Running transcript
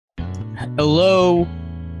Hello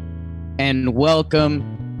and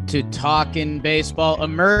welcome to Talkin' Baseball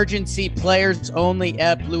Emergency Players Only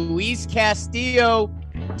ep. Luis Castillo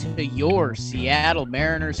to your Seattle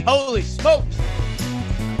Mariners. Holy smokes!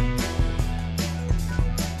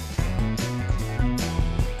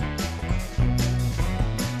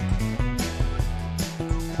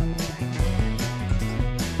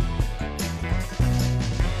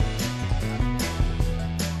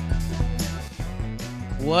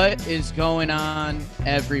 What is going on,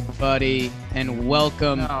 everybody? And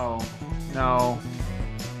welcome. No.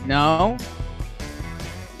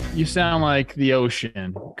 You sound like the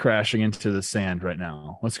ocean crashing into the sand right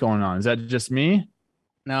now. What's going on? Is that just me?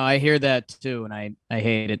 No, I hear that too, and I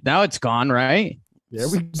hate it. Now it's gone, right? There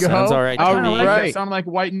we go. Sounds all right. All Kinda like right. that sounded like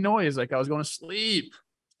white noise, like I was going to sleep.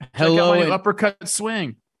 Hello. Check out my uppercut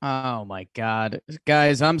swing. Oh my God.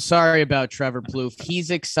 Guys, I'm sorry about Trevor Plouffe. He's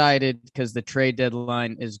excited because the trade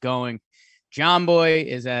deadline is going. John Boy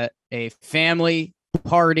is at a family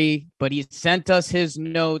party, but he sent us his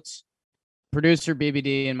notes. Producer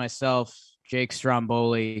BBD and myself, Jake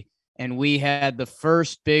Stromboli, and we had the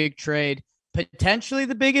first big trade, potentially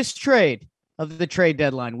the biggest trade of the trade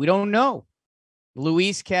deadline. We don't know.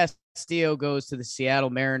 Luis Castillo goes to the Seattle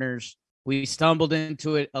Mariners. We stumbled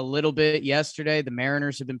into it a little bit yesterday. The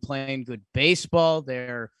Mariners have been playing good baseball.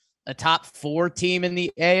 They're a top 4 team in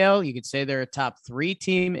the AL. You could say they're a top 3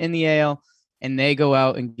 team in the AL, and they go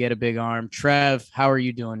out and get a big arm. Trev, how are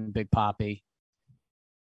you doing, Big Poppy?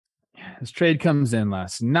 This trade comes in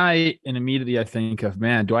last night, and immediately I think of,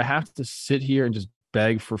 man, do I have to sit here and just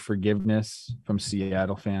beg for forgiveness from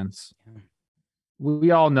Seattle fans?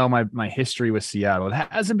 We all know my history with Seattle. It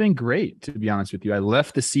hasn't been great, to be honest with you. I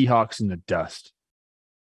left the Seahawks in the dust.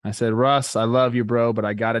 I said, Russ, I love you, bro, but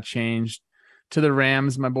I got to change to the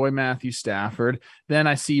Rams, my boy Matthew Stafford. Then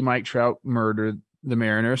I see Mike Trout murder the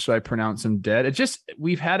Mariners, so I pronounce him dead.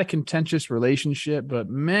 We've had a contentious relationship, but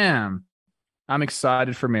man, I'm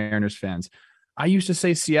excited for Mariners fans. I used to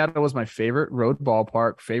say Seattle was my favorite road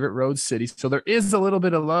ballpark, favorite road city. So there is a little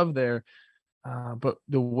bit of love there. But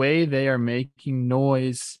the way they are making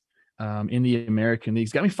noise in the American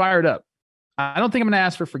leagues got me fired up. I don't think I'm going to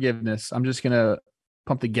ask for forgiveness. I'm just going to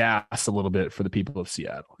pump the gas a little bit for the people of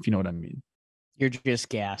Seattle, if you know what I mean. You're just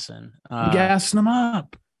gassing. Gassing them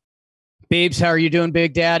up. Babes, how are you doing,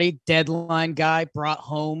 Big Daddy? Deadline guy brought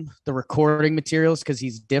home the recording materials because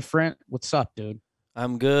he's different. What's up, dude?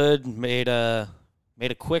 I'm good. Made a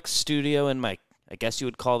quick studio in my, I guess you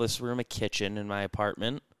would call this room a kitchen in my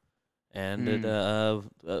apartment. And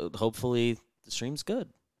hopefully the stream's good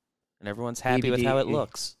and everyone's happy with how it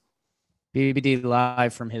looks. BBD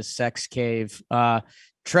live from his sex cave.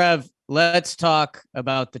 Trev, let's talk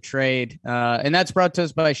about the trade. And that's brought to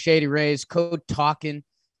us by Shady Rays. Code TALKIN,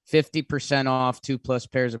 50% off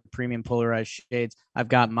 2+ pairs of premium polarized shades. I've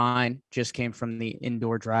got mine. Just came from the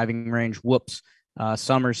indoor driving range. Whoops.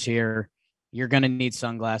 Summer's here. You're going to need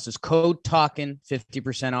sunglasses. Code TALKIN,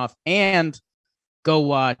 50% off. And go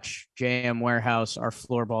watch JM Warehouse. Our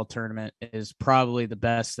floorball tournament is probably the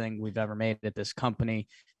best thing we've ever made at this company.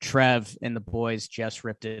 Trev and the boys just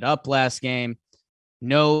ripped it up last game.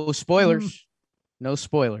 No spoilers. No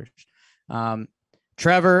spoilers.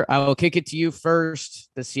 Trevor, I will kick it to you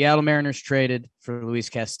first. The Seattle Mariners traded for Luis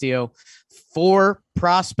Castillo 4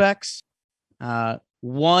 prospects.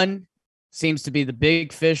 One seems to be the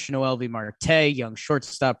big fish, Noelvi Marte, young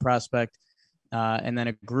shortstop prospect. And then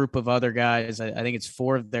a group of other guys. I think it's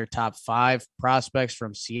 4 of their top 5 prospects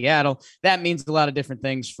from Seattle. That means a lot of different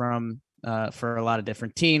things for a lot of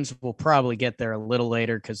different teams. We'll probably get there a little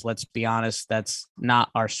later because let's be honest, that's not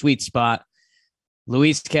our sweet spot.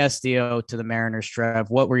 Luis Castillo to the Mariners, Trev.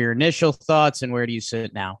 What were your initial thoughts and where do you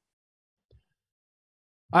sit now?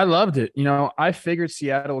 I loved it. I figured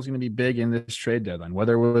Seattle was going to be big in this trade deadline,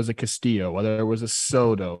 whether it was a Castillo, whether it was a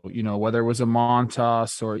Soto, whether it was a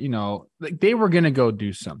Montas or, like they were going to go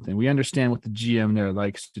do something. We understand what the GM there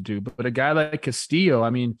likes to do, but a guy like Castillo, I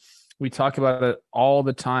mean, we talk about it all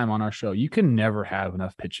the time on our show. You can never have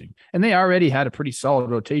enough pitching, and they already had a pretty solid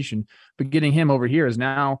rotation, but getting him over here is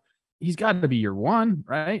now, he's got to be your one,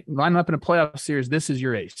 right? Line up in a playoff series. This is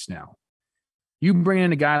your ace now. You bring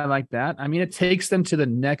in a guy like that, I mean, it takes them to the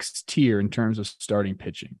next tier in terms of starting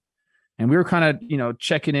pitching. And we were kind of,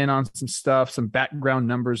 checking in on some stuff, some background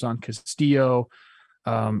numbers on Castillo.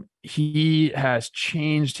 He has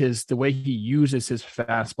changed the way he uses his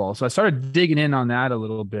fastball. So I started digging in on that a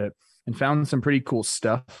little bit and found some pretty cool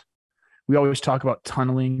stuff. We always talk about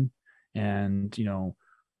tunneling and,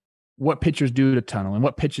 what pitchers do to tunnel and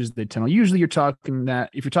what pitches they tunnel. Usually you're talking that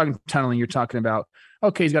if you're talking tunneling, you're talking about,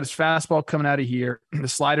 okay, he's got his fastball coming out of here. The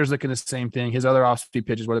slider's looking the same thing. His other off-speed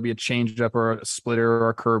pitches, whether it be a changeup or a splitter or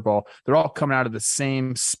a curveball, they're all coming out of the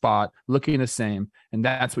same spot, looking the same. And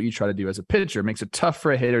that's what you try to do as a pitcher. It makes it tough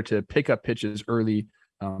for a hitter to pick up pitches early,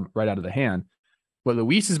 right out of the hand. What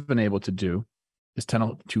Luis has been able to do is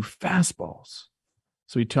tunnel 2 fastballs.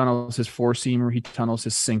 So he tunnels his 4-seamer, he tunnels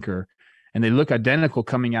his sinker, and they look identical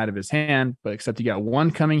coming out of his hand, but except you got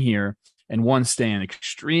one coming here and one staying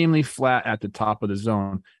extremely flat at the top of the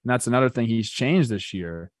zone. And that's another thing he's changed this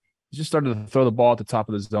year. He's just started to throw the ball at the top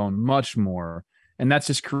of the zone much more. And that's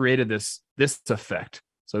just created this effect.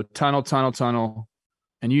 So tunnel.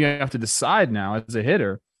 And you have to decide now as a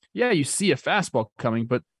hitter, yeah, you see a fastball coming,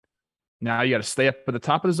 but now you got to stay up at the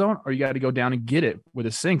top of the zone or you got to go down and get it with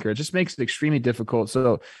a sinker. It just makes it extremely difficult.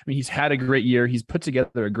 So, I mean, he's had a great year. He's put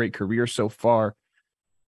together a great career so far.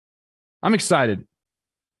 I'm excited.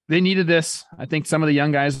 They needed this. I think some of the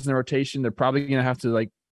young guys in the rotation, they're probably going to have to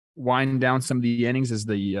like wind down some of the innings as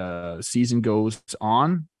the season goes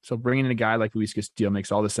on. So bringing in a guy like Luis Castillo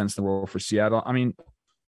makes all the sense in the world for Seattle. I mean,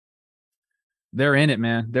 they're in it,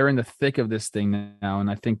 man. They're in the thick of this thing now.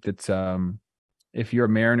 And I think that, if you're a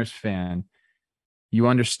Mariners fan, you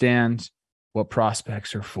understand what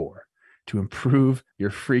prospects are for, to improve your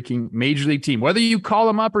freaking major league team, whether you call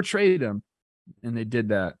them up or trade them. And they did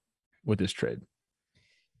that with this trade.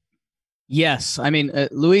 Yes. I mean,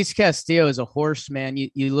 Luis Castillo is a horse, man.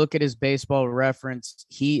 You look at his baseball reference.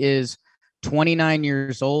 He is 29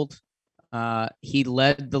 years old. He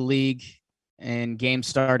led the league in games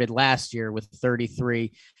started last year with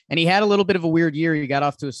 33. And he had a little bit of a weird year. He got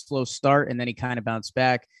off to a slow start, and then he kind of bounced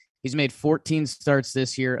back. He's made 14 starts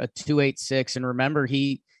this year, a 2.86. And remember,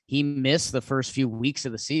 he missed the first few weeks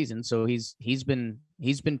of the season. So he's been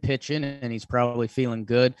pitching, and he's probably feeling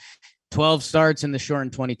good. 12 starts in the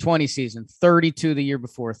shortened 2020 season, 32 the year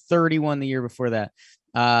before, 31 the year before that.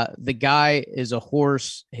 The guy is a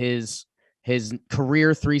horse. His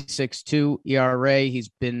career 3.62 ERA. He's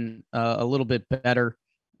been a little bit better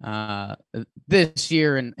this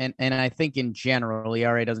year, and I think in general,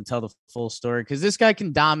 ERA doesn't tell the full story because this guy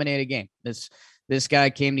can dominate a game. This guy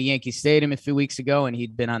came to Yankee Stadium a few weeks ago, and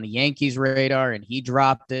he'd been on the Yankees radar, and he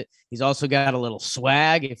dropped it. He's also got a little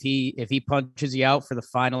swag. If he punches you out for the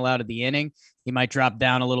final out of the inning, he might drop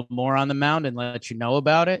down a little more on the mound and let you know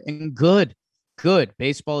about it. And good.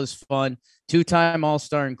 Baseball is fun. 2-time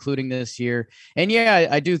All-Star, including this year. And yeah,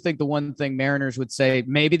 I do think the one thing Mariners would say,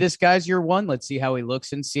 maybe this guy's year one. Let's see how he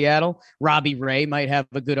looks in Seattle. Robbie Ray might have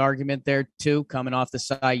a good argument there too, coming off the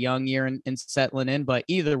Cy Young year and settling in. But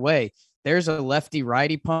either way, there's a lefty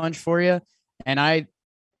righty punch for you. And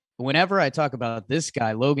whenever I talk about this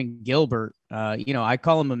guy, Logan Gilbert, I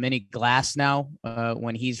call him a mini Glass now.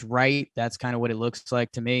 When he's right, that's kind of what it looks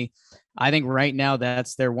like to me. I think right now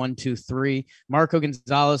that's their 1, 2, 3. Marco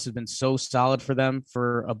Gonzalez has been so solid for them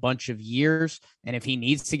for a bunch of years. And if he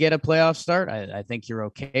needs to get a playoff start, I think you're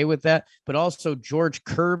okay with that. But also George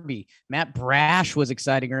Kirby, Matt Brash was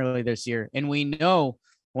exciting early this year. And we know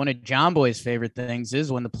one of John Boy's favorite things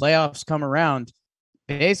is when the playoffs come around,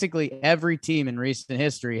 basically every team in recent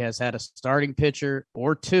history has had a starting pitcher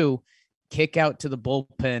or two kick out to the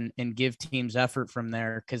bullpen and give teams effort from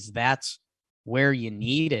there, because that's where you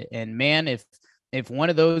need it. And man, if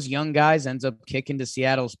one of those young guys ends up kicking to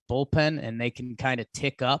Seattle's bullpen and they can kind of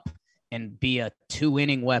tick up and be a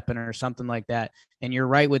 2-inning weapon or something like that, and you're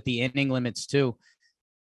right with the inning limits too,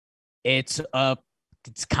 it's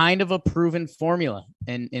kind of a proven formula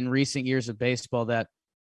in recent years of baseball that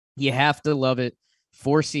you have to love it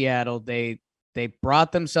for Seattle. They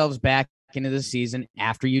brought themselves back into the season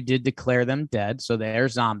after you did declare them dead. So they're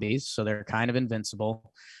zombies. So they're kind of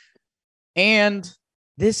invincible. And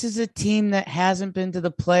this is a team that hasn't been to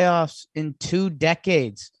the playoffs in 2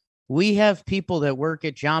 decades. We have people that work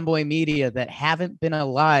at John Boy Media that haven't been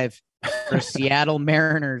alive for a Seattle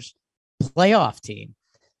Mariners playoff team.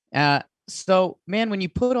 So, man, when you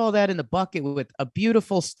put all that in the bucket with a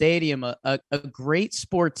beautiful stadium, a great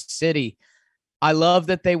sports city, I love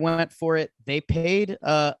that they went for it. They paid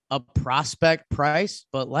a prospect price,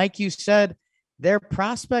 but like you said, they're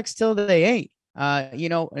prospects till they ain't.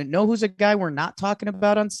 Know who's a guy we're not talking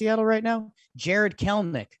about on Seattle right now? Jared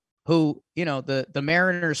Kelenic, who, the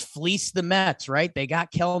Mariners fleeced the Mets, right? They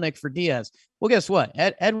got Kelenic for Diaz. Well, guess what?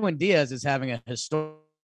 Edwin Diaz is having a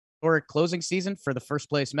historic closing season for the first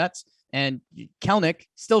place Mets. And Kelenic,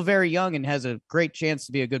 still very young and has a great chance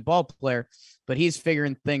to be a good ball player, but he's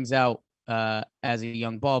figuring things out as a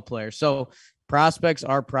young ball player. So prospects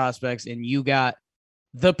are prospects, and you got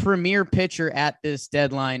the premier pitcher at this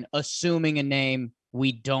deadline, assuming a name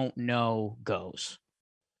we don't know goes.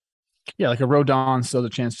 Yeah, like a Rodon still has a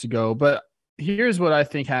chance to go. But here's what I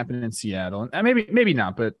think happened in Seattle. And maybe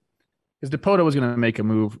not, but because Dipoto was going to make a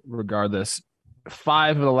move regardless.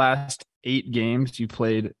 5 of the last 8 games you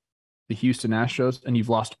played the Houston Astros, and you've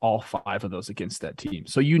lost all 5 of those against that team.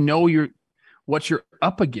 So you know what you're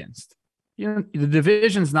up against. You know, the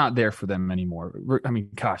division's not there for them anymore. I mean,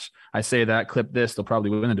 gosh, I say that, clip this, they'll probably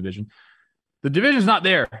win the division. The division's not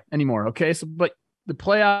there anymore, okay? So, but the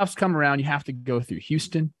playoffs come around, you have to go through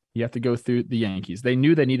Houston, you have to go through the Yankees. They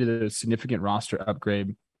knew they needed a significant roster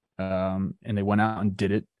upgrade, and they went out and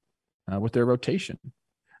did it with their rotation.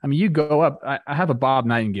 I mean, you go up. I have a Bob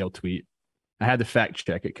Nightingale tweet. I had to fact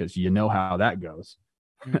check it because you know how that goes.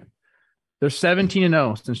 They're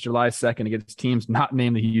 17-0 since July 2nd against teams not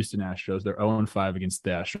named the Houston Astros. They're 0-5 against the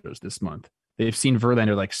Astros this month. They've seen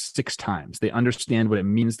Verlander like 6 times. They understand what it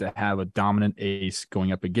means to have a dominant ace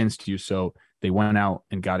going up against you. So they went out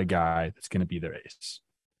and got a guy that's going to be their ace.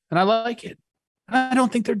 And I like it. I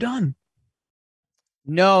don't think they're done.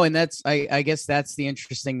 No, and that's I guess that's the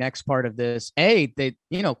interesting next part of this.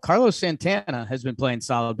 Carlos Santana has been playing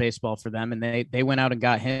solid baseball for them, and they went out and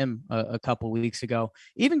got him a couple weeks ago.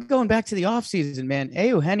 Even going back to the offseason, man,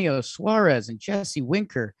 Eugenio Suarez and Jesse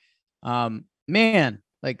Winker, man,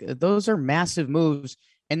 like those are massive moves.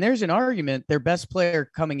 And there's an argument their best player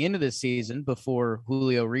coming into this season before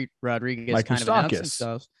Julio Rodriguez Mike kind Moustakas. of announced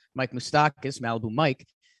themselves, Mike Moustakas, Malibu Mike.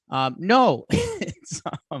 No, it's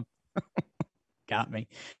got me.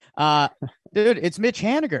 Dude, it's Mitch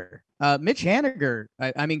Haniger. Mitch Haniger,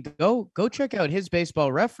 I mean, go check out his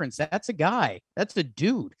Baseball Reference. That's a guy. That's a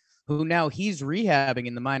dude who now he's rehabbing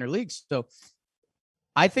in the minor leagues. So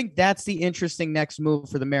I think that's the interesting next move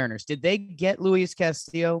for the Mariners. Did they get Luis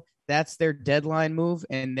Castillo? That's their deadline move.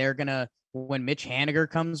 And they're going to, when Mitch Haniger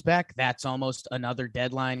comes back, that's almost another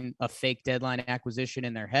deadline, a fake deadline acquisition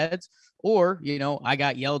in their heads. Or, I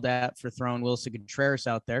got yelled at for throwing Wilson Contreras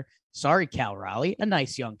out there. Sorry, Cal Raleigh, a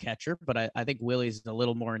nice young catcher, but I think Willie's a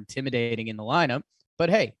little more intimidating in the lineup. But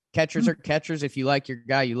hey, catchers are catchers. If you like your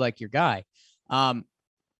guy, you like your guy.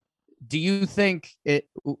 Do you think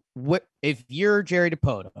if you're Jerry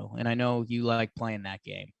Dipoto, and I know you like playing that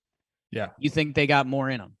game, yeah, you think they got more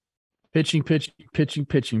in them? Pitching,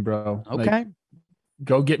 bro. Okay. Like,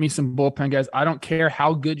 go get me some bullpen guys. I don't care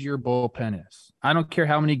how good your bullpen is. I don't care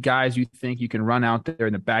how many guys you think you can run out there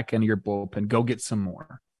in the back end of your bullpen. Go get some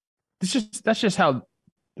more. That's just how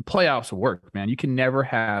the playoffs work, man. You can never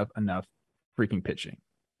have enough freaking pitching.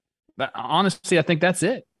 But honestly, I think that's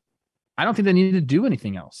it. I don't think they need to do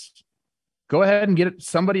anything else. Go ahead and get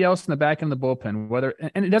somebody else in the back end of the bullpen,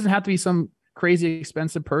 and it doesn't have to be some crazy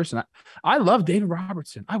expensive person. I love David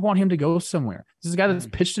Robertson. I want him to go somewhere. This is a guy that's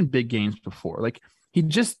pitched in big games before. Like, he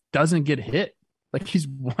just doesn't get hit. Like, he's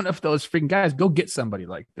one of those freaking guys. Go get somebody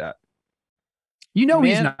like that. He's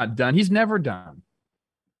not done. He's never done.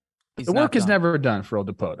 The work is never done for old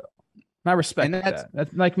Dipoto. I respect that.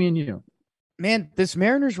 That's like me and you. Man, this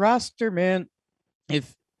Mariners roster, man,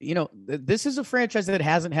 if this is a franchise that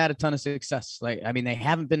hasn't had a ton of success. Like, I mean, they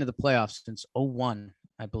haven't been to the playoffs since 2001,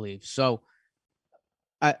 I believe. So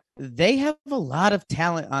they have a lot of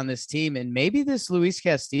talent on this team, and maybe this Luis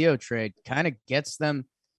Castillo trade kind of gets them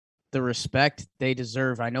the respect they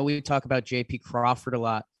deserve. I know we talk about JP Crawford a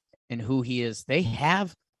lot and who he is. They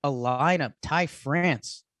have a lineup. Ty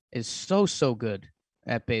France is so good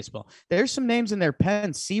at baseball. There's some names in their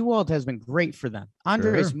pen. Seawald has been great for them.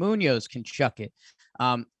 Andres Munoz can chuck it.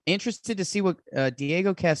 Interested to see what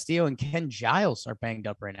Diego Castillo and Ken Giles are banged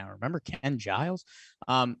up right now. Remember Ken Giles?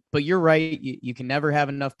 But you're right. You can never have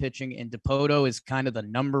enough pitching, and Dipoto is kind of the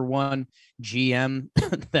number one GM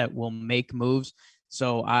that will make moves.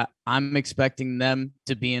 So I'm expecting them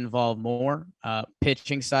to be involved more.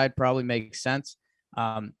 Pitching side probably makes sense.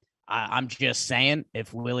 I'm just saying,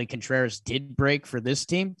 if Willie Contreras did break for this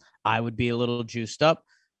team, I would be a little juiced up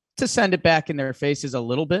to send it back in their faces a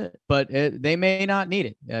little bit, but they may not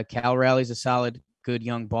need it. Cal Raleigh's a solid, good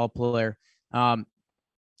young ball player. I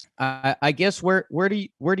guess where do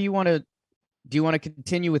you want to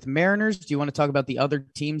continue with Mariners? Do you want to talk about the other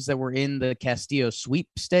teams that were in the Castillo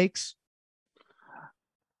sweepstakes?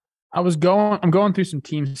 I'm going through some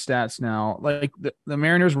team stats now. Like the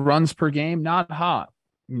Mariners runs per game, not hot.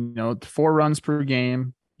 4 runs per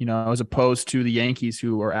game, as opposed to the Yankees,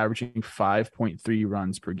 who are averaging 5.3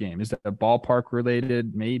 runs per game. Is that ballpark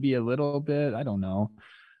related? Maybe a little bit. I don't know.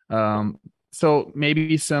 So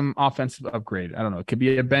maybe some offensive upgrade. I don't know. It could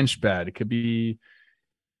be a bench bat. It could be.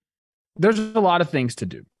 There's a lot of things to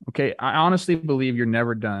do. Okay. I honestly believe you're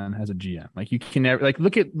never done as a GM. Like, you can never, like,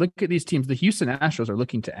 look at these teams. The Houston Astros are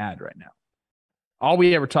looking to add right now. All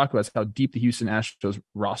we ever talk about is how deep the Houston Astros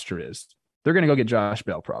roster is. They're going to go get Josh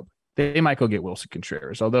Bell probably. They might go get Wilson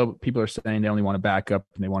Contreras, although people are saying they only want to back up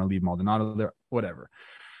and they want to leave Maldonado there, whatever.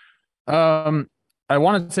 I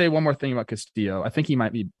want to say one more thing about Castillo. I think he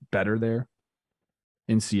might be better there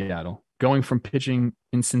in Seattle, going from pitching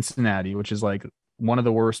in Cincinnati, which is like one of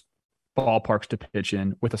the worst ballparks to pitch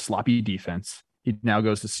in with a sloppy defense. He now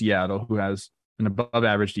goes to Seattle, who has an above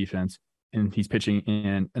average defense, and he's pitching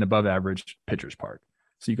in an above average pitcher's park.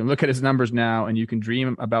 So you can look at his numbers now and you can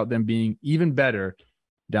dream about them being even better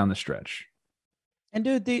down the stretch. And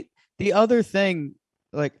dude, the other thing,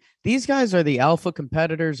 like, these guys are the alpha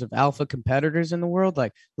competitors of alpha competitors in the world.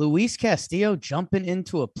 Like Luis Castillo jumping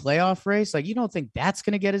into a playoff race. Like, you don't think that's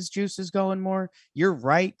going to get his juices going more? You're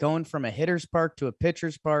right. Going from a hitter's park to a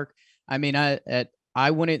pitcher's park. I mean,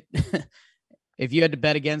 I wouldn't, if you had to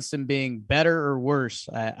bet against him being better or worse,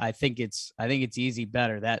 I think it's easy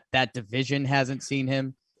better. That division hasn't seen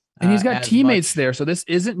him. And he's got teammates there. So this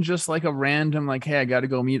isn't just like a random, like, hey, I got to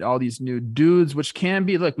go meet all these new dudes, which can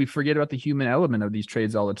be, look, we forget about the human element of these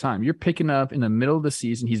trades all the time. You're picking up in the middle of the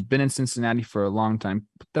season. He's been in Cincinnati for a long time,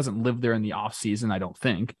 doesn't live there in the off season, I don't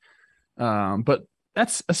think. But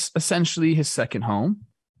that's essentially his second home.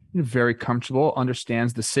 He's very comfortable,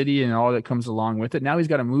 understands the city and all that comes along with it. Now he's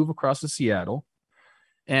got to move across to Seattle.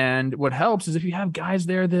 And what helps is if you have guys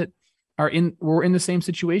there that we're in the same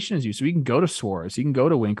situation as you. So we can go to Suarez, he can go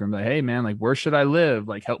to Winker and be like, hey man, like, where should I live?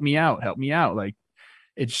 Like, help me out. Like,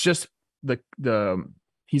 it's just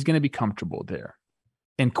he's going to be comfortable there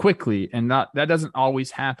and quickly. And that doesn't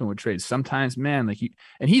always happen with trades. Sometimes, man, like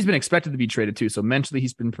he's been expected to be traded too. So mentally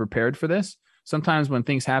he's been prepared for this. Sometimes when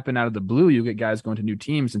things happen out of the blue, you get guys going to new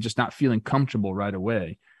teams and just not feeling comfortable right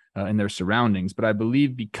away in their surroundings. But I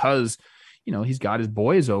believe because he's got his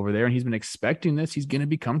boys over there and he's been expecting this, he's going to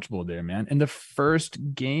be comfortable there, man. And the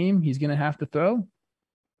first game he's going to have to throw.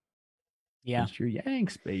 Yeah. It's your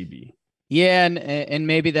Yanks, baby. Yeah. And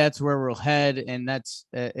maybe that's where we'll head. And that's,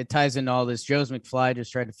 it ties into all this. Joe's McFly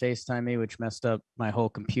just tried to FaceTime me, which messed up my whole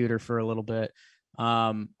computer for a little bit.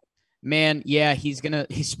 Man, yeah, he's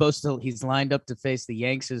lined up to face the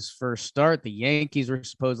Yanks' first start. The Yankees were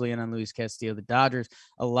supposedly in on Luis Castillo, the Dodgers,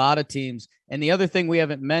 a lot of teams. And the other thing we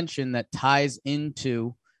haven't mentioned that ties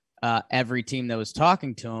into every team that was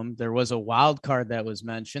talking to him, there was a wild card that was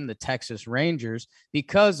mentioned, the Texas Rangers,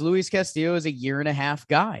 because Luis Castillo is a 1.5 year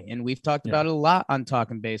guy. And we've talked about it a lot on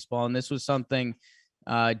Talking Baseball. And this was something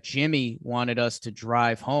Jimmy wanted us to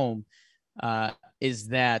drive home, is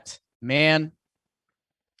that, man,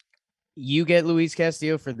 you get Luis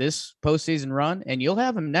Castillo for this postseason run and you'll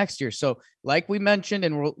have him next year. So like we mentioned,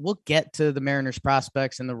 and we'll get to the Mariners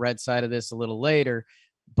prospects and the red side of this a little later,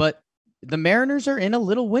 but the Mariners are in a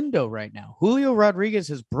little window right now. Julio Rodriguez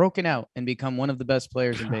has broken out and become one of the best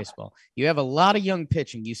players in baseball. You have a lot of young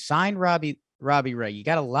pitching. You signed Robbie Ray. You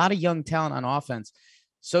got a lot of young talent on offense.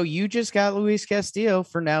 So you just got Luis Castillo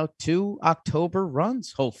for now 2 October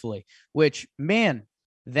runs, hopefully, which, man,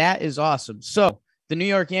 that is awesome. So the New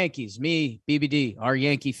York Yankees, me, BBD, our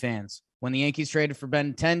Yankee fans, when the Yankees traded for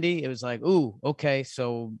Benintendi, it was like, ooh, okay,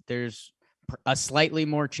 so there's a slightly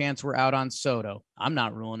more chance we're out on Soto. I'm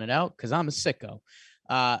not ruling it out because I'm a sicko.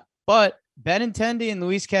 But Benintendi and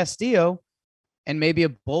Luis Castillo and maybe a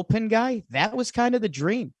bullpen guy, that was kind of the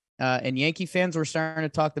dream. And Yankee fans were starting to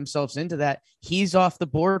talk themselves into that. He's off the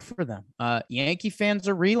board for them. Yankee fans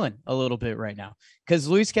are reeling a little bit right now because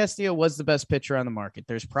Luis Castillo was the best pitcher on the market.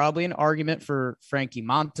 There's probably an argument for Frankie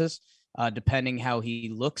Montas, depending how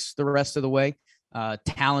he looks the rest of the way.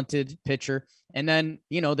 Talented pitcher. And then,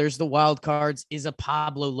 there's the wild cards. Is a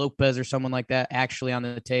Pablo Lopez or someone like that actually on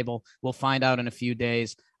the table? We'll find out in a few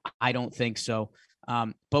days. I don't think so.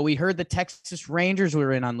 But we heard the Texas Rangers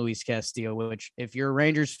were in on Luis Castillo, which if you're a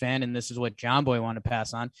Rangers fan, and this is what John Boy wanted to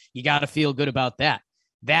pass on, you got to feel good about that.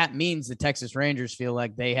 That means the Texas Rangers feel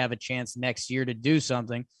like they have a chance next year to do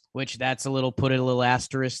something, which that's put a little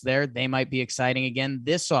asterisk there. They might be exciting again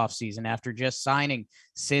this offseason after just signing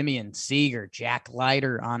Simeon, Seager, Jack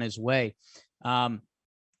Leiter on his way.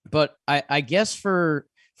 But I guess for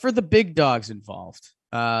the big dogs involved,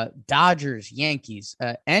 Dodgers, Yankees,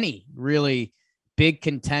 any really big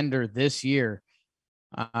contender this year.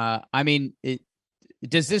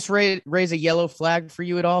 Does this raise a yellow flag for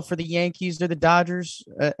you at all for the Yankees or the Dodgers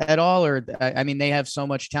at all? Or, they have so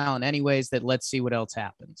much talent anyways that let's see what else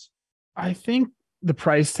happens. I think the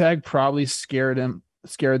price tag probably scared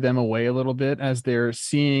them away a little bit as they're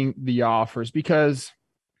seeing the offers, because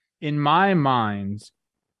in my mind,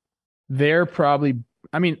 they're probably,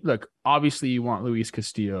 look, obviously you want Luis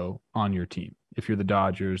Castillo on your team. If you're the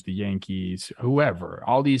Dodgers, the Yankees, whoever,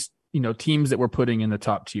 all these, teams that we're putting in the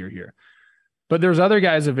top tier here. But there's other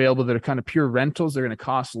guys available that are kind of pure rentals. They're going to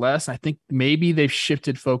cost less. I think maybe they've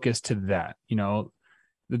shifted focus to that.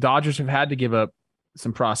 The Dodgers have had to give up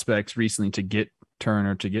some prospects recently to get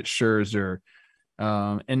Turner, to get Scherzer.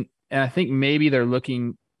 And I think maybe they're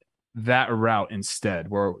looking that route instead,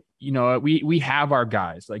 where, we have our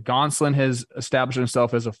guys. Like Gonsolin has established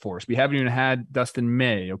himself as a force. We haven't even had Dustin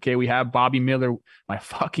May. Okay. We have Bobby Miller, my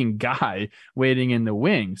fucking guy, waiting in the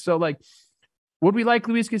wing. So like, would we like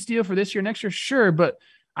Luis Castillo for this year, next year? Sure. But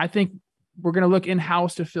I think we're going to look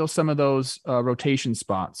in-house to fill some of those rotation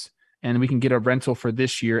spots. And we can get a rental for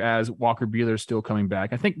this year as Walker Buehler is still coming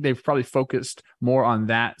back. I think they've probably focused more on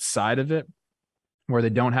that side of it, where they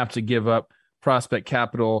don't have to give up prospect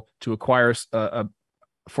capital to acquire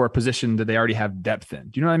for a position that they already have depth in.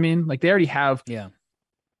 Do you know what I mean? Like they already have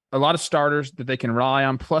a lot of starters that they can rely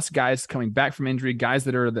on, plus guys coming back from injury, guys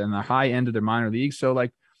that are in the high end of their minor league. So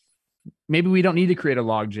like, maybe we don't need to create a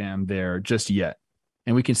logjam there just yet.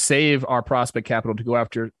 And we can save our prospect capital to go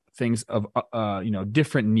after things of,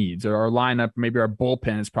 different needs, or our lineup. Maybe our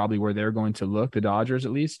bullpen is probably where they're going to look, the Dodgers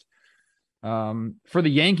at least. For the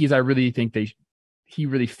Yankees, I really think he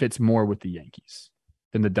really fits more with the Yankees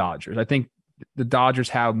than the Dodgers. I think the Dodgers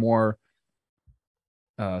have more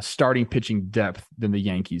starting pitching depth than the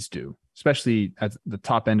Yankees do, especially at the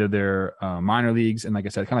top end of their minor leagues. And like I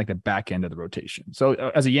said, kind of like the back end of the rotation. So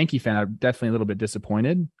as a Yankee fan, I'm definitely a little bit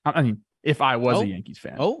disappointed. I mean, if I was a Yankees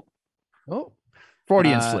fan.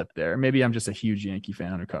 Freudian slip there. Maybe I'm just a huge Yankee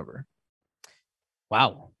fan undercover.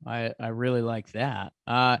 Wow. I really like that.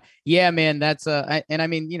 Yeah, man, that's and I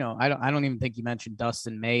mean, I don't even think you mentioned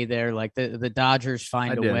Dustin May there. Like the Dodgers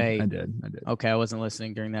find a way. I did. Okay. I wasn't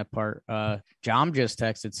listening during that part. John just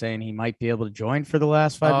texted saying he might be able to join for the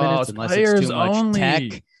last 5 minutes unless it's too much only.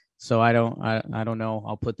 tech. So I don't know.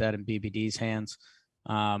 I'll put that in BBD's hands.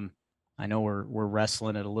 I know we're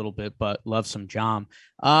wrestling it a little bit, but love some John.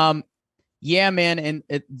 Yeah, man. And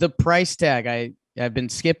the price tag, I've been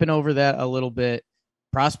skipping over that a little bit.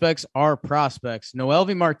 Prospects are prospects.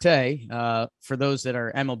 Noelvi Marte, for those that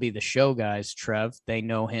are MLB The Show guys, Trev, they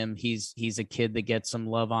know him. He's a kid that gets some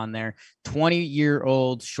love on there.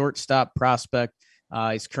 20-year-old shortstop prospect.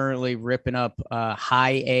 He's currently ripping up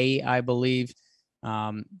high A, I believe.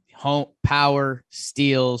 Home power,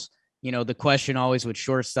 steals. The question always with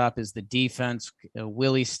shortstop is the defense.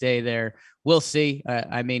 Will he stay there? We'll see.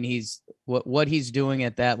 I mean, he's what he's doing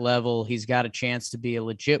at that level. He's got a chance to be a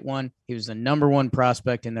legit one. He was the number one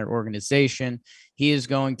prospect in their organization. He is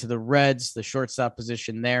going to the Reds. The shortstop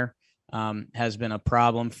position there has been a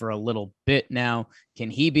problem for a little bit now. Can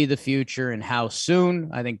he be the future, and how soon?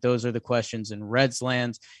 I think those are the questions in Reds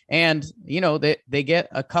lands. And, they get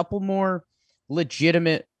a couple more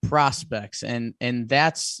legitimate prospects, and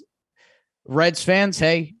that's Reds fans,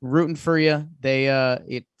 hey, rooting for you.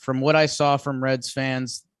 They from what I saw from Reds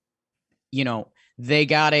fans, they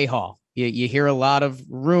got a haul. You hear a lot of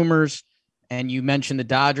rumors, and you mentioned the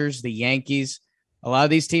Dodgers, the Yankees. A lot of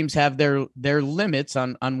these teams have their limits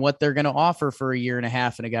on what they're going to offer for a year and a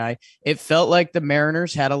half and a guy. It felt like the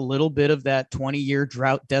Mariners had a little bit of that 20-year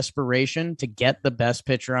drought desperation to get the best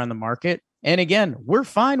pitcher on the market. And again, we're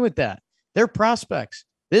fine with that. They're prospects.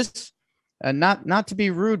 This not to be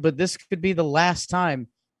rude, but this could be the last time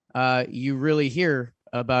you really hear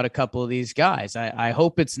about a couple of these guys. I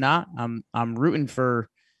hope it's not. I'm rooting for,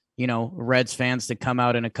 Reds fans to come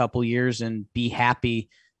out in a couple years and be happy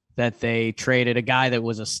that they traded a guy that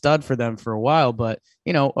was a stud for them for a while. But,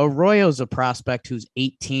 Arroyo's a prospect who's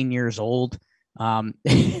 18 years old. Reading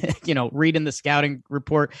the scouting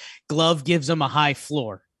report, Glove gives him a high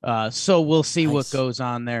floor. So we'll see what goes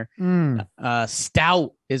on there.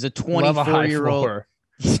 Stout is a 24-year-old.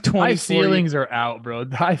 High ceilings are out, bro.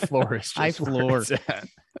 The high floor is just high floor.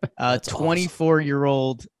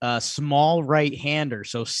 24-year-old small right-hander.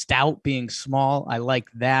 So Stout being small, I like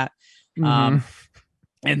that. And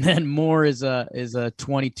then Moore is a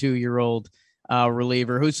 22-year-old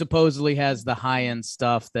reliever who supposedly has the high-end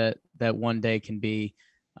stuff that one day can be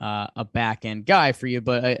a back-end guy for you.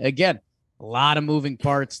 But again, a lot of moving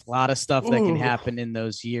parts, a lot of stuff that can happen in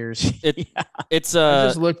those years. It's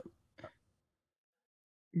just look.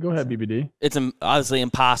 Go ahead, BBD. It's obviously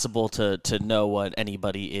impossible to know what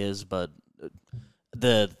anybody is, but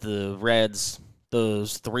the Reds,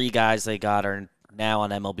 those three guys they got are now on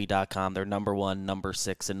MLB.com. They're number 1, number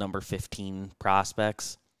 6, and number 15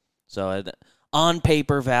 prospects. So on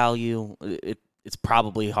paper value, it's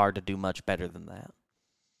probably hard to do much better than that.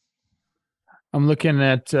 I'm looking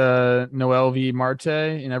at Noelvi Marte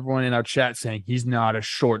and everyone in our chat saying he's not a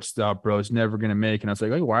shortstop, bro. He's never going to make. And I was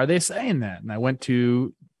like, why are they saying that? And I went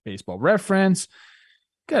to Baseball Reference.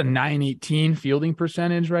 Got a 918 fielding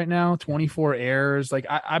percentage right now, 24 errors. Like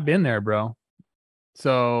I've been there, bro.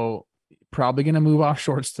 So probably going to move off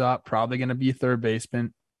shortstop, probably going to be third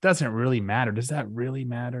baseman. Doesn't really matter. Does that really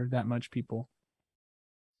matter that much, people?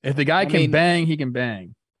 If the guy can bang, he can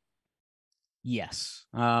bang. Yes.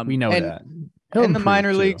 We know that. And the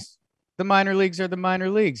minor leagues, the minor leagues are the minor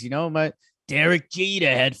leagues. You know, Derek Jeter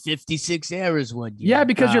had 56 errors one year. Yeah,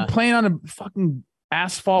 because you're playing on a fucking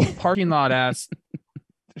asphalt parking lot ass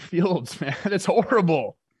fields, man. It's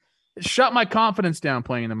horrible. It shut my confidence down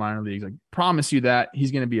playing in the minor leagues. I promise you that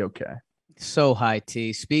he's going to be okay. So high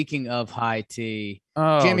T. Speaking of high T,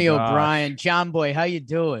 Jimmy O'Brien, John Boy, how you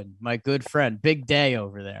doing? My good friend. Big day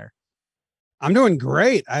over there. I'm doing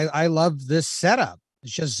great. I love this setup.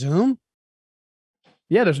 It's just Zoom.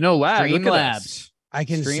 Yeah, there's no lag. Streamlabs. I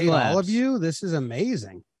can see all of you. This is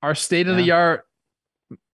amazing. Our state-of-the-art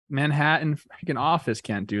Manhattan freaking office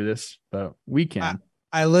can't do this, but we can.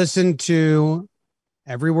 I listened to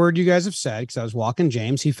every word you guys have said because I was walking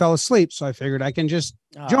James. He fell asleep, so I figured I can just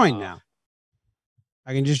join now.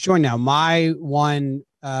 I can just join now. My one,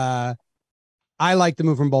 I like the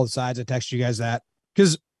move from both sides. I texted you guys that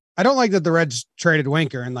because I don't like that the Reds traded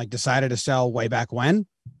Winker and like decided to sell way back when.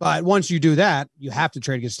 But once you do that, you have to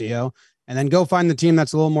trade Castillo and then go find the team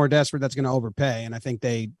that's a little more desperate that's going to overpay. And I think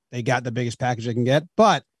they got the biggest package they can get.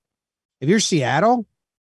 But if you're Seattle,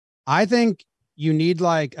 I think you need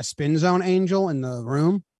like a spin zone angel in the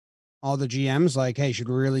room. All the GMs like, hey, should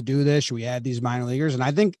we really do this? Should we add these minor leaguers? And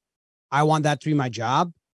I think I want that to be my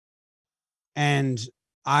job. And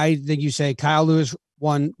I think you say Kyle Lewis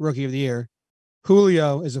won Rookie of the Year.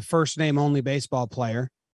 Julio is a first name only baseball player.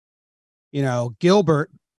 You know, Gilbert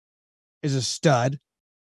is a stud.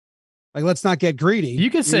 Like, let's not get greedy. You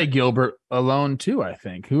could say Gilbert alone too, I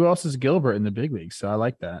think. Who else is Gilbert in the big leagues? So I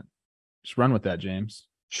like that. Just run with that, James.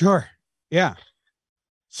 Sure. Yeah.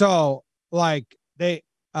 So like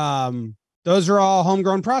those are all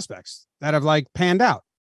homegrown prospects that have like panned out.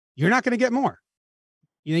 You're not going to get more.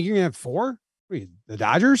 You think you're going to have 4? The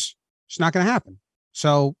Dodgers? It's not going to happen.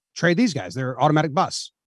 So trade these guys. They're automatic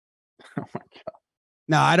busts. Oh my God.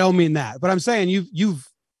 No, I don't mean that. But I'm saying you've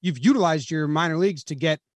utilized your minor leagues to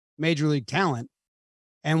get major league talent.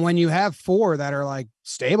 And when you have 4 that are like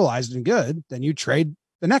stabilized and good, then you trade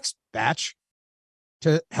the next batch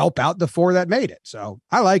to help out the 4 that made it. So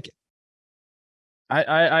I like it.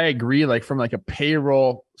 I agree. Like from like a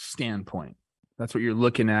payroll standpoint, that's what you're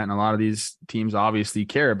looking at. And a lot of these teams obviously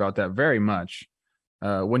care about that very much.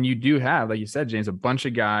 When you do have, like you said, James, a bunch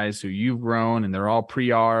of guys who you've grown and they're all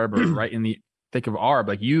pre-arb or right in the thick of arb,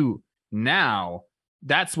 like you now,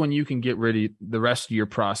 that's when you can get rid of the rest of your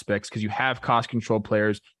prospects because you have cost control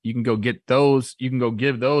players. You can go get those. You can go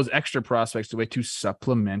give those extra prospects away to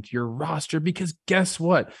supplement your roster because guess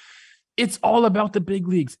what? It's all about the big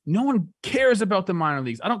leagues. No one cares about the minor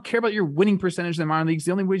leagues. I don't care about your winning percentage in the minor leagues.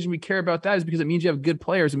 The only reason we care about that is because it means you have good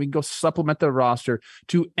players and we can go supplement the roster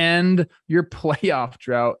to end your playoff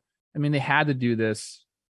drought. I mean, they had to do this.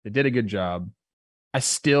 They did a good job.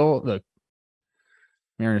 Look,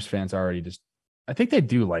 Mariners fans already I think they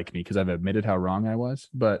do like me because I've admitted how wrong I was,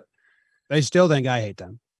 but they still think I hate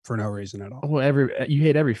them for no reason at all. Well, you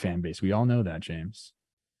hate every fan base. We all know that, James.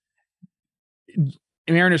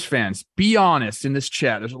 Mariners fans, be honest in this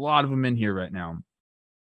chat. There's a lot of them in here right now.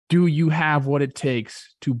 Do you have what it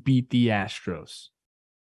takes to beat the Astros?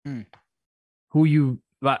 Who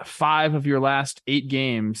 5 of your last 8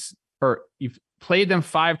 games, or you've played them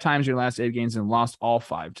 5 times your last 8 games and lost all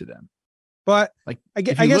 5 to them. But like, I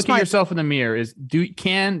guess look at yourself in the mirror,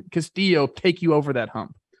 can Castillo take you over that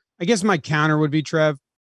hump? I guess my counter would be, Trev,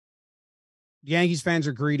 Yankees fans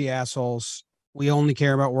are greedy assholes. We only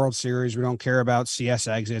care about World Series. We don't care about CS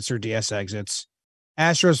exits or DS exits.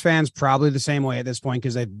 Astros fans probably the same way at this point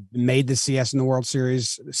because they've made the CS in the World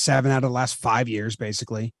Series 7 out of the last 5 years,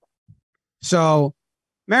 basically. So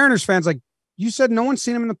Mariners fans, like you said, no one's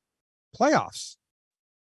seen them in the playoffs.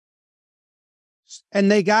 And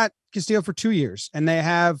they got Castillo for 2 years, and they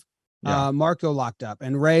have Marco locked up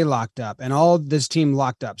and Ray locked up and all this team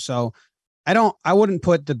locked up. So I wouldn't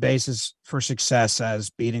put the basis for success as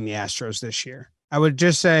beating the Astros this year. I would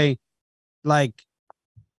just say like,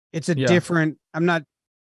 it's a different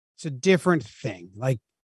thing. Like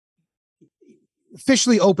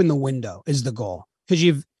officially open the window is the goal. Cause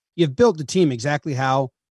you've built the team exactly how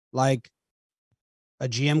like a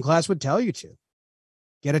GM class would tell you to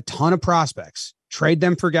get a ton of prospects, trade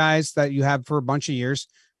them for guys that you have for a bunch of years,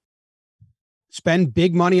 spend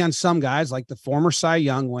big money on some guys like the former Cy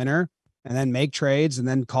Young winner, and then make trades and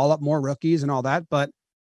then call up more rookies and all that. But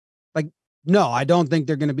like, no, I don't think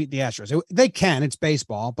they're going to beat the Astros. They can, it's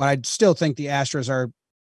baseball, but I still think the Astros are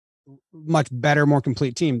much better, more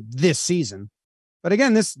complete team this season. But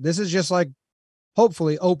again, this is just like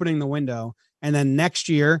hopefully opening the window, and then next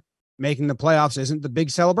year making the playoffs isn't the big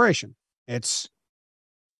celebration. It's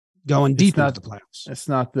going deep into the playoffs. It's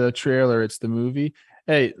not the trailer, it's the movie.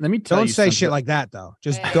 Hey, let me tell you. Don't say shit like that though.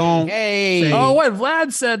 Just don't. Hey. Oh, what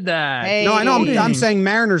Vlad said that. Hey. No, I know. I'm saying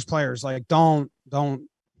Mariners players like don't go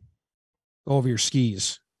over your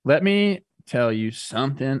skis. Let me tell you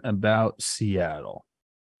something about Seattle.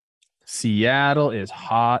 Seattle is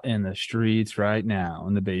hot in the streets right now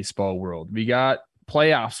in the baseball world. We got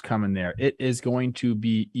playoffs coming there. It is going to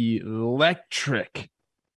be electric.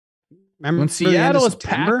 Remember when Seattle is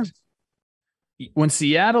September?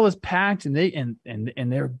 packed, and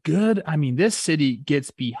they're good. I mean, this city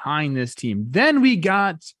gets behind this team. Then we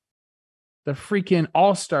got the freaking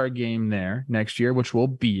All-Star game there next year, which we'll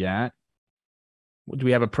be at. Do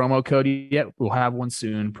we have a promo code yet? We'll have one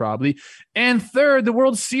soon, probably. And third, the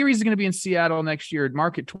World Series is going to be in Seattle next year.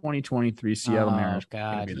 Market 2023 Seattle Mariners.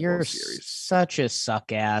 God, you're such a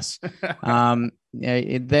suck ass.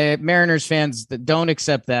 The Mariners fans that don't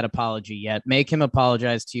accept that apology yet, make him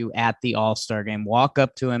apologize to you at the All-Star game. Walk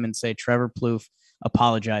up to him and say, Trevor Plouffe,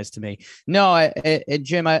 apologize to me. No,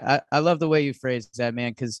 Jim, I love the way you phrased that,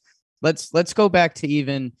 man, because let's go back to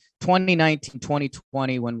even 2019,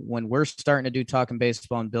 2020, when we're starting to do Talking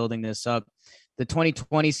Baseball and building this up. The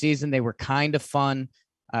 2020 season, they were kind of fun.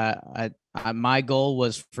 My goal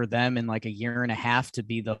was for them in like a year and a half to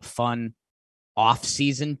be the fun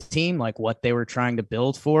off-season team, like what they were trying to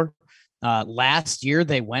build for. Last year,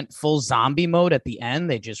 they went full zombie mode at the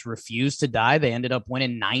end. They just refused to die. They ended up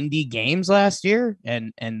winning 90 games last year,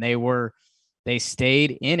 and they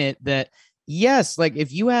stayed in it. That yes, like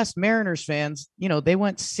if you ask Mariners fans, they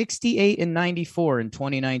went 68-94 in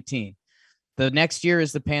 2019. The next year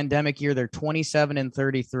is the pandemic year. They're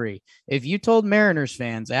 27-33. If you told Mariners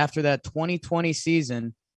fans after that 2020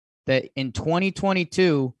 season that in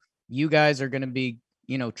 2022, you guys are going to be,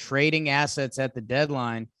 trading assets at the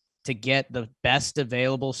deadline to get the best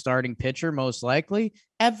available starting pitcher, most likely,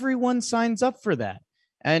 everyone signs up for that.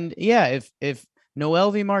 And yeah, if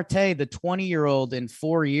Noelvi Marte, the 20-year-old in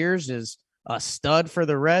 4 years, is a stud for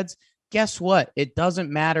the Reds, guess what? It doesn't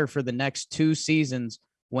matter for the next 2 seasons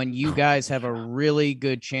when you guys have a really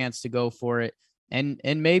good chance to go for it, and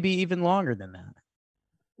maybe even longer than that.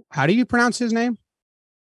 How do you pronounce his name?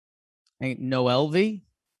 Noelvi?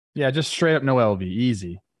 Yeah, just straight up Noelvi.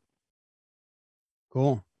 Easy.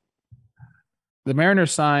 Cool. The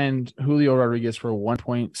Mariners signed Julio Rodriguez for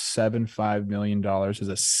 $1.75 million as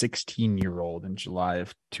a 16-year-old in July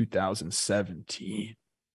of 2017.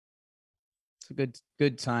 It's a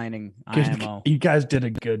good signing. IMO. You guys did a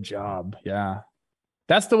good job. Yeah.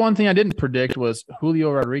 That's the one thing I didn't predict was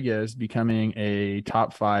Julio Rodriguez becoming a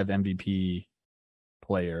top 5 MVP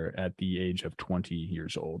player at the age of 20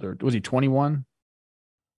 years old. Or was he 21?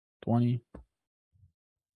 20?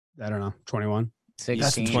 I don't know. 21.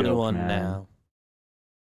 16. 21 now.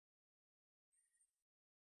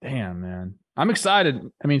 Damn, man. I'm excited.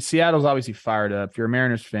 I mean, Seattle's obviously fired up. If you're a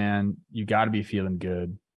Mariners fan, you got to be feeling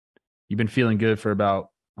good. You've been feeling good for about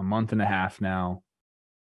a month and a half now.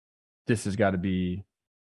 This has got to be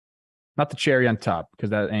not the cherry on top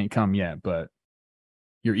because that ain't come yet, but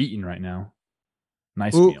you're eating right now.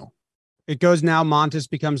 Nice meal. It goes now. Montes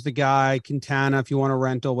becomes the guy. Quintana, if you want a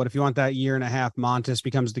rental. But if you want that year and a half, Montes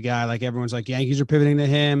becomes the guy. Like everyone's like, Yankees are pivoting to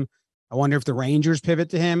him. I wonder if the Rangers pivot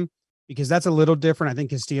to him because that's a little different. I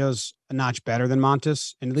think Castillo's a notch better than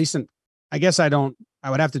Montes. And at least I guess I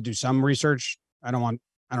would have to do some research. I don't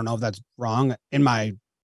know if that's wrong in my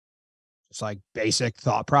just like basic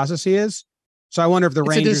thought process he is. So I wonder if the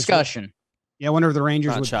Rangers. It's a discussion. I wonder if the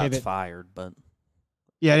Rangers Not would shots pivot. fired, but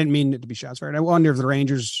yeah, I didn't mean it to be shots fired. I wonder if the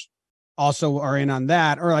Rangers also are in on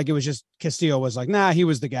that, or like it was just Castillo was like, nah, he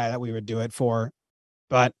was the guy that we would do it for.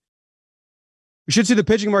 But we should see the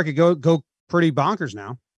pitching market go pretty bonkers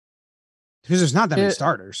now because there's not that many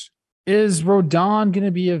starters. Is Rodon going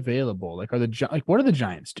to be available? Like, what are the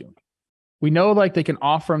Giants doing? We know like they can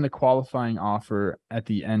offer him the qualifying offer at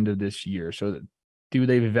the end of this year. So do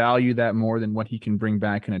they value that more than what he can bring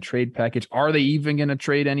back in a trade package? Are they even going to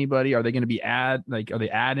trade anybody? Are they going to be are they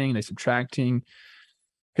adding? Are they subtracting?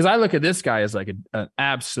 Because I look at this guy as like an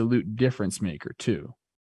absolute difference maker too.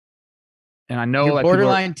 And I know your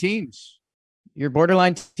borderline teams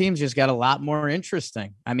just got a lot more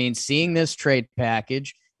interesting. I mean, seeing this trade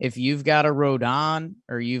package, if you've got a Rodon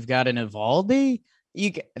or you've got an Evaldi,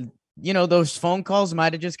 those phone calls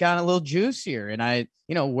might have just gotten a little juicier. And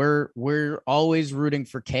we're always rooting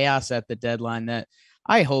for chaos at the deadline. That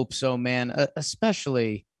I hope so, man.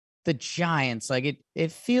 Especially the Giants, like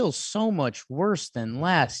it feels so much worse than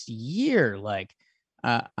last year. Like,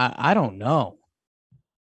 I don't know.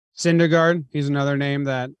 Syndergaard, he's another name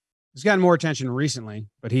that has gotten more attention recently,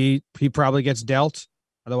 but he probably gets dealt.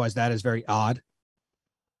 Otherwise, that is very odd.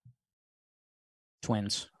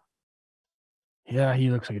 Twins. Yeah,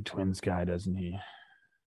 he looks like a Twins guy, doesn't he?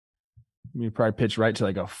 We probably pitch right to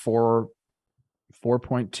like a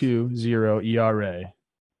 4.20 ERA.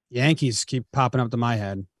 Yankees keep popping up to my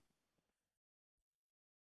head.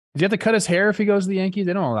 Does he have to cut his hair if he goes to the Yankees?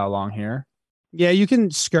 They don't allow long hair. Yeah, you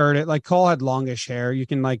can skirt it. Like Cole had longish hair. You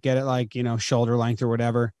can like get it like, shoulder length or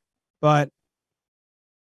whatever. But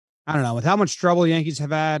I don't know, with how much trouble the Yankees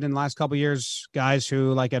have had in the last couple of years, guys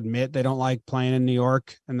who like admit they don't like playing in New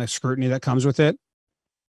York and the scrutiny that comes with it.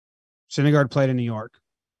 Syndergaard played in New York.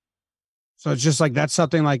 So it's just like that's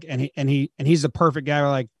something like and he's the perfect guy where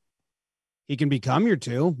like he can become your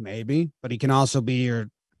 2, maybe, but he can also be your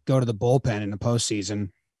go to the bullpen in the postseason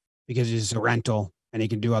because he's a rental and he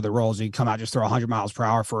can do other roles. He can come out just throw 100 miles per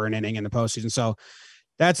hour for an inning in the postseason. So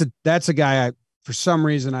that's a guy for some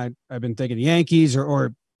reason I've been thinking Yankees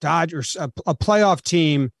or Dodgers, a playoff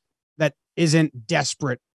team that isn't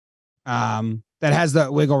desperate, that has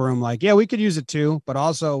the wiggle room. Like, yeah, we could use it too, but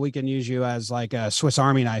also we can use you as like a Swiss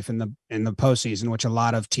Army knife in the postseason, which a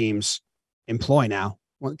lot of teams employ now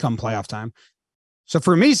when come playoff time. So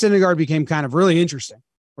for me, Syndergaard became kind of really interesting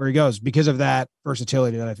where he goes because of that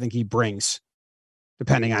versatility that I think he brings,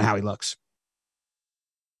 depending on how he looks.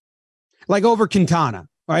 Like over Quintana,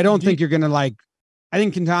 I don't think you're going to like. I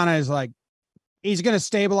think Quintana is like. He's going to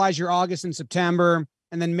stabilize your August and September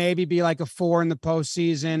and then maybe be like a 4 in the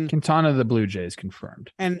postseason. Quintana, the Blue Jays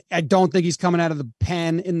confirmed. And I don't think he's coming out of the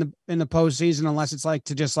pen in the postseason unless it's like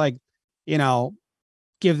to just like,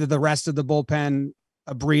 give the rest of the bullpen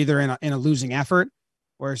a breather in a losing effort.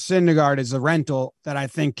 Where Syndergaard is a rental that I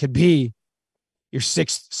think could be your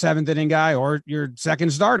 6th, 7th inning guy or your second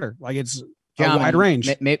starter. Like it's a wide range.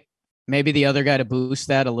 Maybe the other guy to boost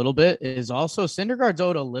that a little bit is also Syndergaard's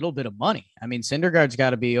owed a little bit of money. I mean, Syndergaard's got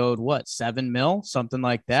to be owed what, $7 million, something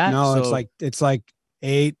like that. No, so, it's like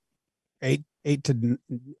 8 to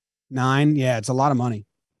 9. Yeah, it's a lot of money.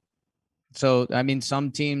 So I mean,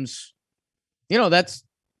 some teams, that's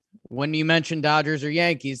when you mention Dodgers or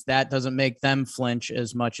Yankees, that doesn't make them flinch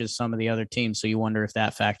as much as some of the other teams. So you wonder if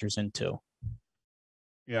that factors in too.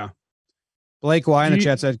 Yeah. Blake Y in the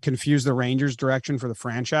chat said, confuse the Rangers direction for the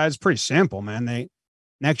franchise. Pretty simple, man.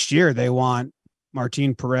 Next year they want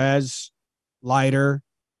Martin Perez, Leiter,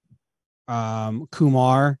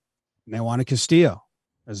 Kumar, and they want a Castillo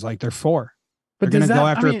as like their 4. But they're going to go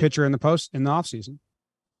after a pitcher in the offseason.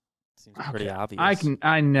 Seems pretty obvious.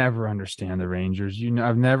 I never understand the Rangers.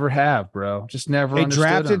 I've never have, bro. Just never. They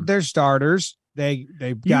drafted them. Their starters. They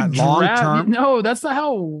got long term. No, that's not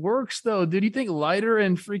how it works, though. Dude, you think Leiter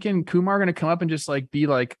and freaking Kumar are gonna come up and just like be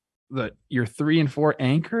like your 3 and 4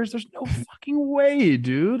 anchors? There's no fucking way,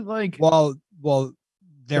 dude. Like, well,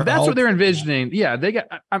 that's what they're envisioning. Yeah, they got.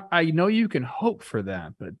 I know you can hope for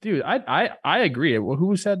that, but dude, I agree. Well,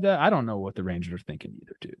 who said that? I don't know what the Rangers are thinking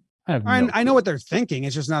either, dude. I know what they're thinking.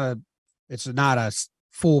 It's just not a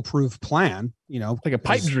foolproof plan. Like a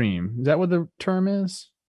pipe dream. Is that what the term is?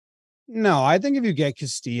 No, I think if you get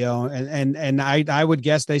Castillo and I would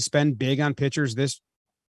guess they spend big on pitchers this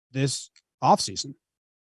offseason.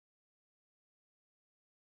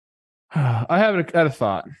 I had a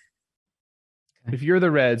thought. If you're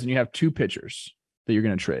the Reds and you have 2 pitchers that you're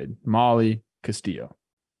going to trade, Molly, Castillo,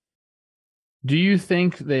 do you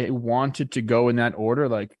think they wanted to go in that order?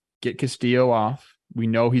 Like get Castillo off. We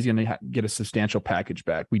know he's going to get a substantial package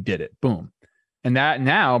back. We did it. Boom. And that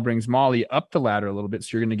now brings Molly up the ladder a little bit.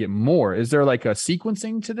 So you're going to get more. Is there like a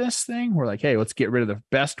sequencing to this thing? We're like, hey, let's get rid of the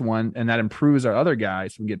best one. And that improves our other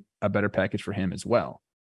guys. So we get a better package for him as well.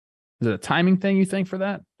 Is it a timing thing you think for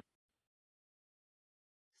that?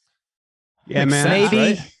 Yeah, man. Maybe.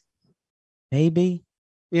 Right? Maybe.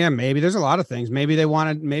 Yeah, maybe. There's a lot of things. Maybe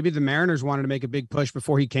the Mariners wanted to make a big push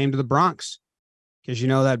before he came to the Bronx. Because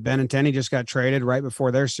that Benintendi just got traded right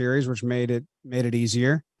before their series, which made it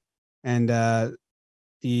easier. And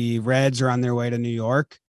the Reds are on their way to New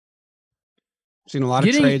York. I've seen a lot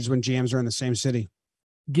of trades when GMs are in the same city.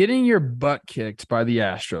 Getting your butt kicked by the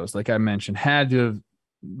Astros, like I mentioned, had to have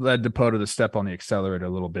led Dipoto to step on the accelerator a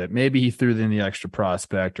little bit. Maybe he threw in the extra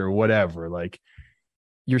prospect or whatever. Like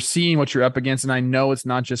you're seeing what you're up against. And I know it's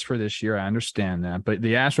not just for this year. I understand that. But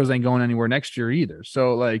the Astros ain't going anywhere next year either.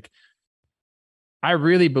 So like, I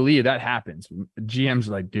really believe that happens. GM's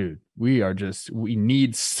like, dude, we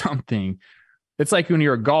need something. It's like when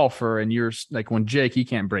you're a golfer and you're like when Jake, he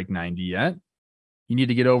can't break 90 yet. You need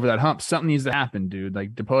to get over that hump. Something needs to happen, dude.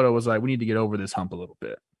 Like Dipoto was like, we need to get over this hump a little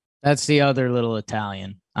bit. That's the other little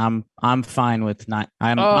Italian. I'm fine with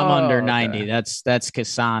I'm under 90. Okay. That's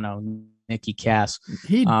Cassano, Nicky Cass.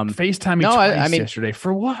 He FaceTimed me twice yesterday.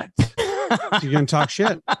 For what? You're gonna talk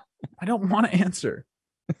shit. I don't want to answer.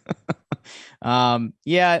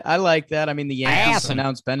 Yeah, I like that. I mean, the Yankees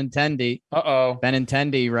announced Benintendi.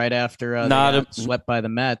 Benintendi right after they got swept by the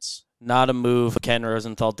Mets. Not a move. Ken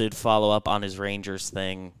Rosenthal did follow up on his Rangers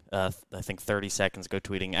thing, I think 30 seconds ago,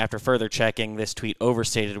 tweeting, after further checking, this tweet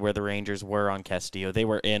overstated where the Rangers were on Castillo. They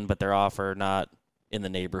were in, but their offer not in the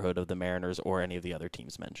neighborhood of the Mariners or any of the other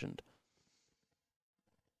teams mentioned.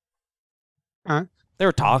 They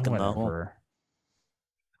were talking, though.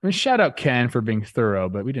 I mean, shout out Ken for being thorough,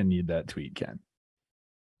 but we didn't need that tweet, Ken.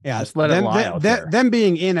 Yeah, just let it lie out there. Them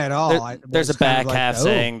being in at all. There's a back half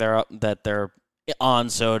saying that they're on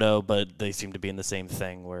Soto, but they seem to be in the same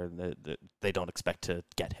thing where they don't expect to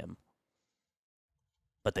get him.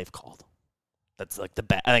 But they've called. That's like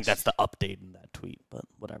I think that's the update in that tweet, but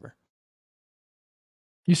whatever.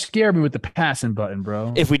 You scared me with the passing button,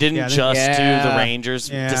 bro. If we didn't do the Rangers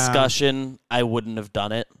discussion, I wouldn't have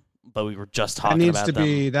done it. But we were just talking about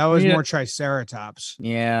them. That was more Triceratops.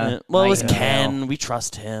 Yeah. Well, it was Ken. We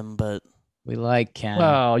trust him, but we like Ken.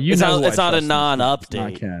 Well, it's not a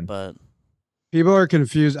non-update, but people are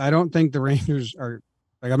confused. I don't think the Rangers are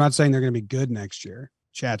like. I'm not saying they're going to be good next year.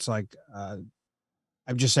 Chat's like, I'm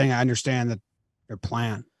just saying I understand that their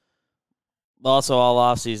plan. Also, all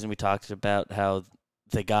offseason we talked about how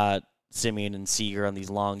they got Simeon and Seager on these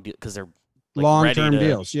long deals because they're long-term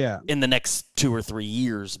deals. Yeah, in the next 2 or 3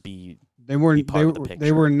 years, they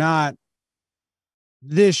were not.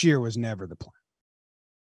 This year was never the plan.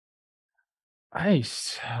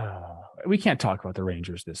 We can't talk about the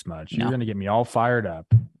Rangers this much. No. You're gonna get me all fired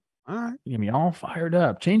up. All right, you get me all fired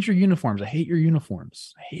up. Change your uniforms. I hate your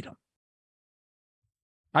uniforms. I hate them.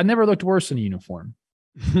 I never looked worse in a uniform.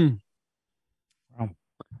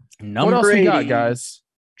 Number what else 80, we got, guys?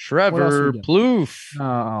 Trevor Plouffe.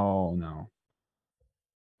 Oh no.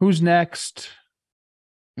 Who's next?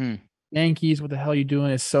 Yankees. What the hell are you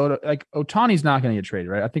doing? Is Soto like Ohtani's not going to get traded,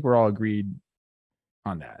 right? I think we're all agreed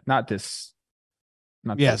on that. Not this.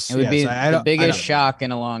 Yes, it would be the biggest shock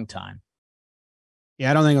in a long time. Yeah,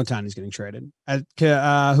 I don't think Ohtani's getting traded.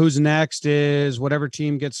 Who's next is whatever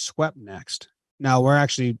team gets swept next. No, we're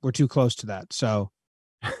too close to that. So,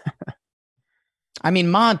 I mean,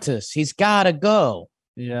 Montes, he's got to go.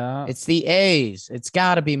 Yeah, it's the A's. It's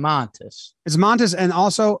got to be Montes. It's Montes, and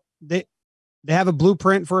also they have a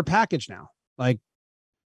blueprint for a package now, like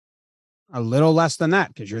a little less than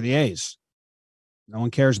that because you're the A's. No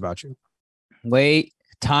one cares about you. Wait,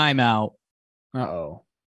 timeout.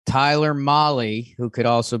 Tyler Mahle, who could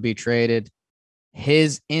also be traded.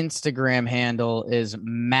 His Instagram handle is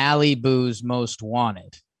Malibu's Most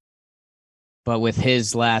Wanted, but with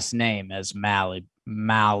his last name as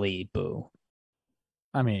Malibu.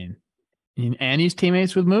 I mean, and he's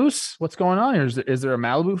teammates with Moose. What's going on here? Is there a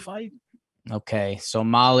Malibu fight? Okay, so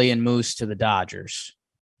Mahle and Moose to the Dodgers.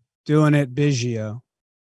 Doing it, Biggio.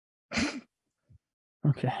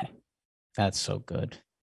 Okay. That's so good.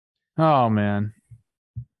 Oh, man.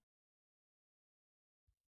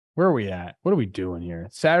 Where are we at? What are we doing here?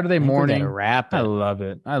 Saturday morning. Wrap it. I love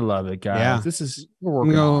it. I love it, guys. Yeah. We're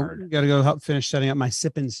working hard. Got to go help finish setting up my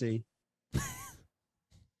sip and see.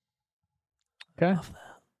 Okay.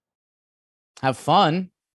 Have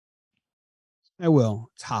fun. I will.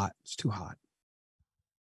 It's hot. It's too hot.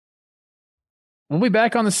 We'll be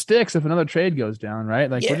back on the sticks if another trade goes down, right?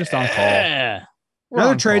 Like we're just on call. Yeah.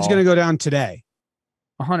 Another trade's going to go down today.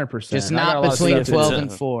 100%. Just not between 12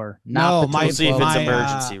 and 4. We'll see if it's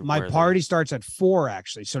emergency. My party starts at 4,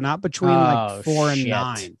 actually. So not between 4 and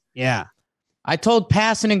 9. Yeah. I told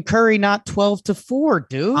Passan and Curry not 12 to 4,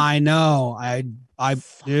 dude. I know.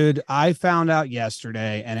 I found out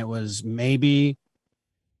yesterday, and it was maybe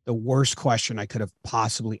the worst question I could have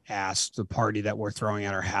possibly asked the party that we're throwing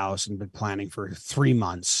at our house and been planning for 3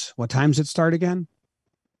 months. What time's it start again?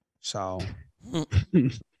 So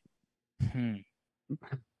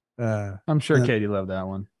I'm sure Katie loved that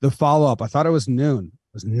one. The follow-up, I thought it was noon.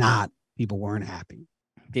 It was not. People weren't happy.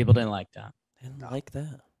 People didn't like that. Like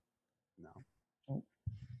that. No. All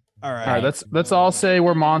right. All right. Let's all say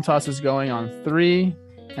where Montas is going on 3,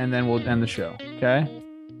 and then we'll end the show. Okay.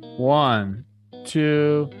 1,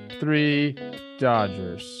 2, 3.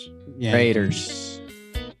 Dodgers. Raiders.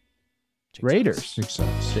 Raiders. 6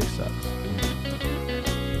 sucks. 6 sucks.